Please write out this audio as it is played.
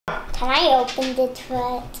Can I open this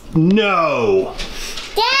first? No!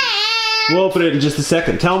 Dad! We'll open it in just a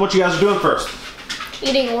second. Tell them what you guys are doing first.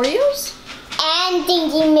 Eating Oreos? And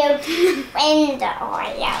drinking milk and the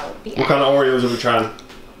Oreo. What kind of Oreos are we trying?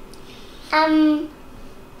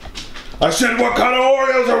 I said, what kind of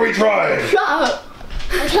Oreos are we trying? Shut up.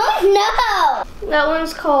 I don't know. That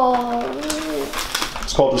one's called...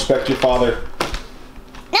 It's called Respect Your Father.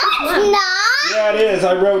 No, it's not. Yeah, it is.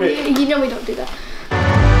 I wrote it. You know we don't do that.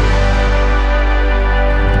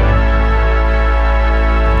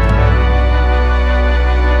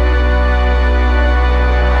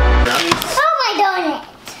 Oh my donut.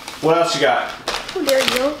 What else you got? Oh, there you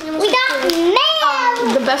go. We got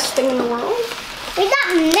milk. The best thing in the world. We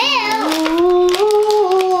got milk.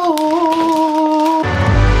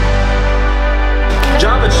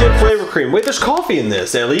 Java Chip flavor cream. Wait, there's coffee in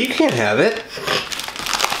this, Ellie. You can't have it.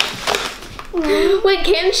 Wait,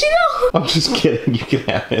 can she though? I'm just kidding. You can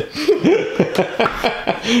have it.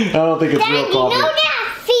 I don't think it's Dad, real you coffee. know that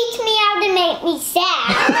freaks me out and make me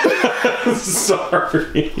sad.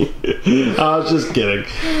 Sorry. I was just kidding.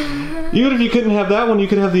 Even if you couldn't have that one, you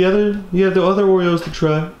could have the other. You have the other Oreos to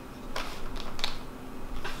try.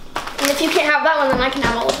 And if you can't have that one, then I can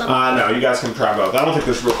have all of them. No, you guys can try both. I don't think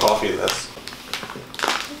there's real coffee in this.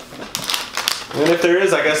 And if there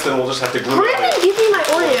is, I guess then we'll just have to glue Hurry it up on. and give me my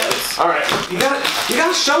Oreos. All right, you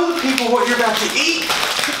gotta show the people what you're about to eat.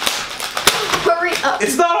 Hurry up.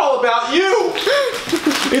 It's not all about you.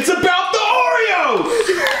 It's about the Oreos.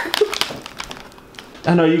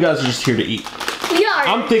 I know you guys are just here to eat. We are.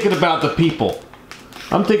 I'm thinking about the people.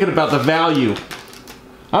 I'm thinking about the value.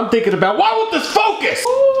 I'm thinking about, why won't this focus?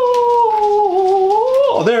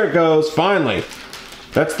 Oh, there it goes, finally.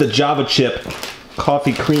 That's the Java Chip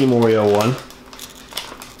Coffee Cream Oreo one.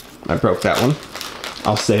 I broke that one.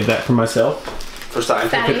 I'll save that for myself for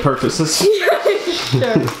scientific purposes. Sure.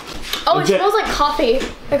 Oh, it Okay. smells like coffee.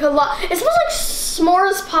 Like a lot. It smells like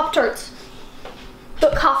s'mores Pop-Tarts.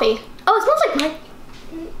 But coffee. Oh, it smells like my...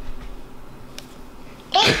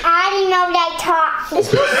 I already know that toffee. It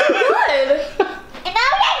smells so good. I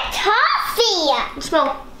know that toffee. Smell.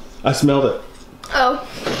 I smelled it. Oh.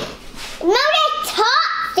 I know that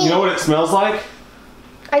toffee. You know what it smells like?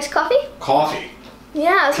 Iced coffee? Coffee.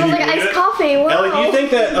 Yeah, it Can smells you like believe iced it? coffee. Wow. Ellie, do you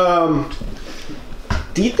think that,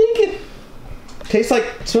 do you think it tastes like,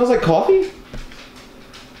 smells like coffee?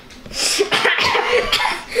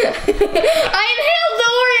 I inhaled the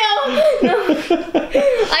Oreo! No.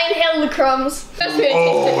 I inhaled the crumbs. That's what it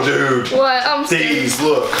tasted. Dude. What? I'm scared. These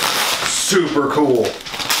look super cool.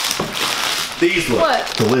 These look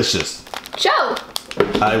What? delicious. Show!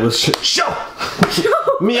 I was show.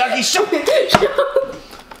 Miyagi show.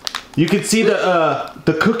 You can see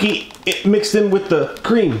the cookie mixed in with the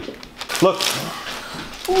cream. Look.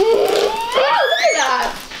 Look at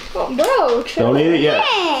that! Oh, bro, chill. Don't eat it yet.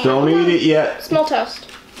 Don't eat it yet. Smell test.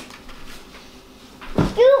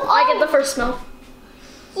 I get the first smell.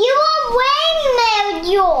 You already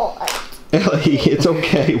made yours. Ellie, it's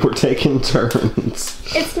okay. We're taking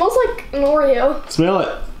turns. It smells like an Oreo. Smell it.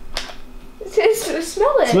 Smell it.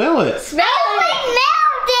 Smell it. Smell it. I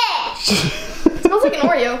smelled it. It smells like an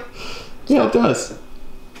Oreo. Yeah, it does.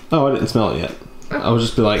 Oh, I didn't smell it yet. I would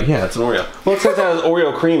just be like, yeah, it's an Oreo. Well, it says it has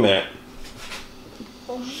Oreo cream in it.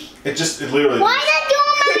 It literally. Why not do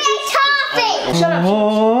my toffee? Shut up.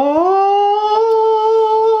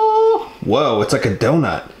 Whoa, it's like a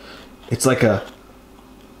donut. It's like a...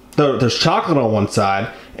 There's chocolate on one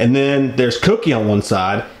side, and then there's cookie on one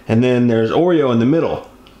side, and then there's Oreo in the middle.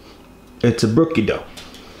 It's a Brookie dough.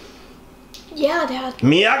 Yeah, Dad.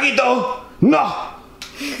 Miyagi dough? No!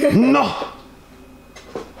 No!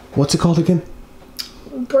 What's it called again?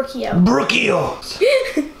 Brookio. Brookios!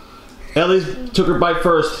 Ellie took her bite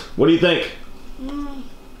first. What do you think?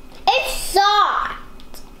 It's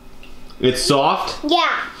soft. It's soft?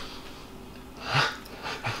 Yeah.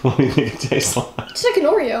 What do you think it tastes like? It's like an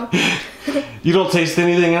Oreo. You don't taste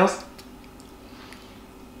anything else?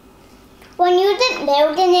 When you dip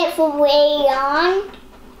milk in it for way on,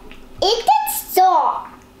 it gets soft.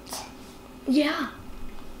 Yeah.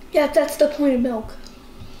 Yeah, that's the point of milk.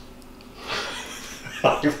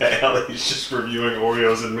 Ellie's just reviewing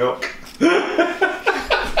Oreos and milk.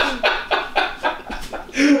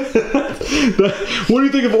 What do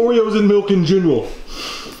you think of Oreos and milk in general?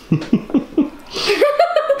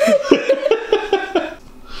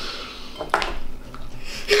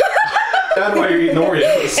 That's why you're eating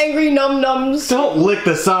Oreos. Angry num-nums. Don't lick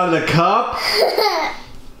the side of the cup.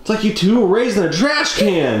 It's like you two were raised in a trash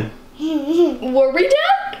can. Were we,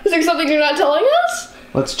 Dad? Is there something you're not telling us?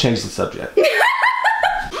 Let's change the subject.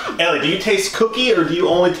 Ellie, do you taste cookie or do you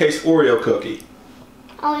only taste Oreo cookie?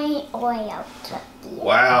 Only Oreo cookie.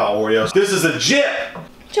 Wow, Oreos. This is a chip.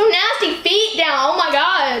 So nasty, feet down. Oh my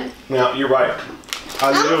god. No, you're right.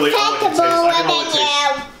 I literally only can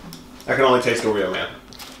taste. I can only taste Oreo, man.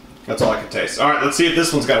 That's all I can taste. All right, let's see if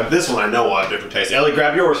this one's got. This one I know will have different taste. Ellie,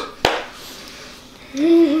 grab yours.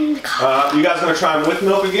 You guys gonna try them with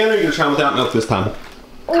milk again, or are you gonna try them without milk this time?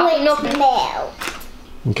 Coffee milk.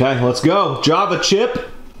 Okay, let's go. Java chip.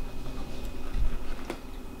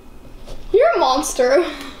 You're a monster.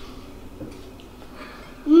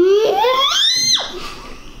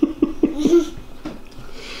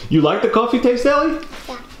 You like the coffee taste, Ellie?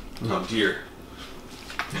 Yeah. Oh dear.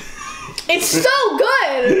 It's so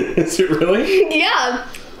good. Is it really? Yeah.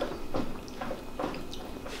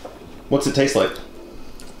 What's it taste like?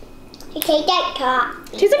 It tastes like coffee.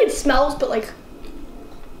 It tastes like it smells, but like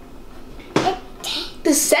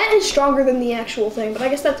the scent is stronger than the actual thing. But I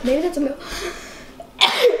guess maybe that's a milk.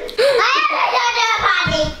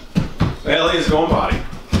 Ellie is going potty.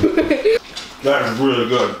 That is really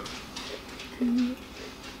good. You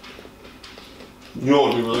know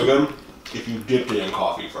what would be really good? If you dipped it in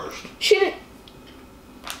coffee first. She didn't.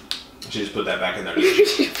 She just put that back in there.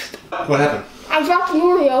 What happened? I dropped an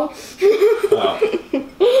Oreo. Oh.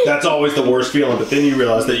 That's always the worst feeling, but then you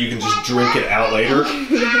realize that you can just drink it out later.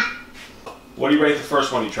 What do you rate the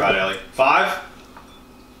first one you tried, Ellie? 5?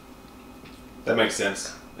 That makes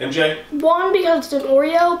sense. MJ? 1 because it's an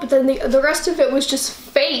Oreo, but then the rest of it was just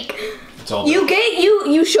fake. It's all You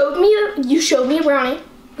showed me a brownie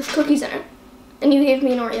with cookies in it, and you gave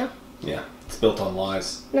me an Oreo. Yeah, it's built on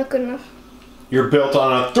lies. Not good enough. You're built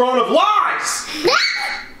on a throne of lies!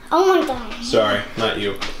 Oh my god. Sorry, not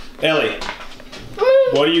you. Ellie,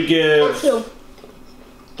 what do you give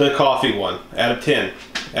the coffee one out of 10?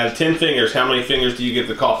 Out of 10 fingers, how many fingers do you give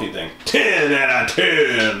the coffee thing? 10 out of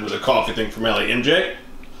 10 with a coffee thing from Ellie. MJ?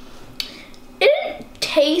 It didn't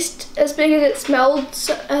taste as big as it smelled.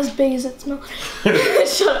 As big as it smelled.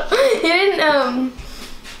 Shut up.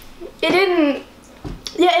 It didn't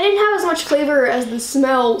have as much flavor as the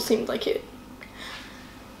smell seemed like it.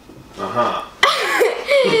 Uh-huh.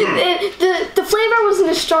 The flavor wasn't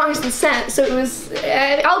as strong as the scent, so it was.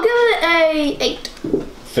 I'll give it a 8.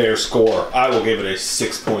 Fair score. I will give it a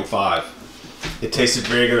 6.5. It tasted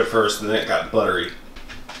very good at first, and then it got buttery.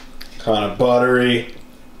 Kind of buttery.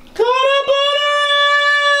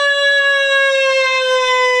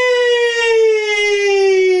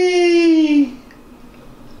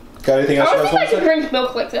 Got anything else I you don't guys think I want to can say? drink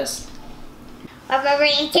milk like this.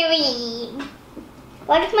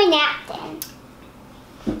 What is my napkin?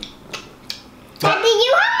 Dad, do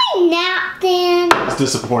you have my napkin? It's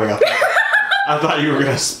disappointing. I thought you were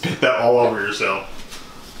going to spit that all over yourself.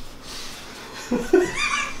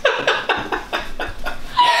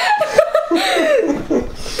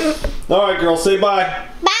 All right, girls, say bye.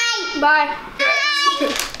 Bye. Bye.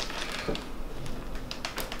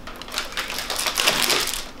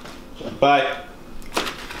 Bye.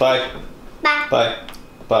 Bye. Bye. Bye.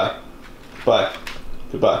 Bye. Bye.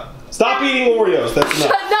 Goodbye. Stop eating Oreos. That's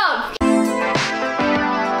enough. Shut up.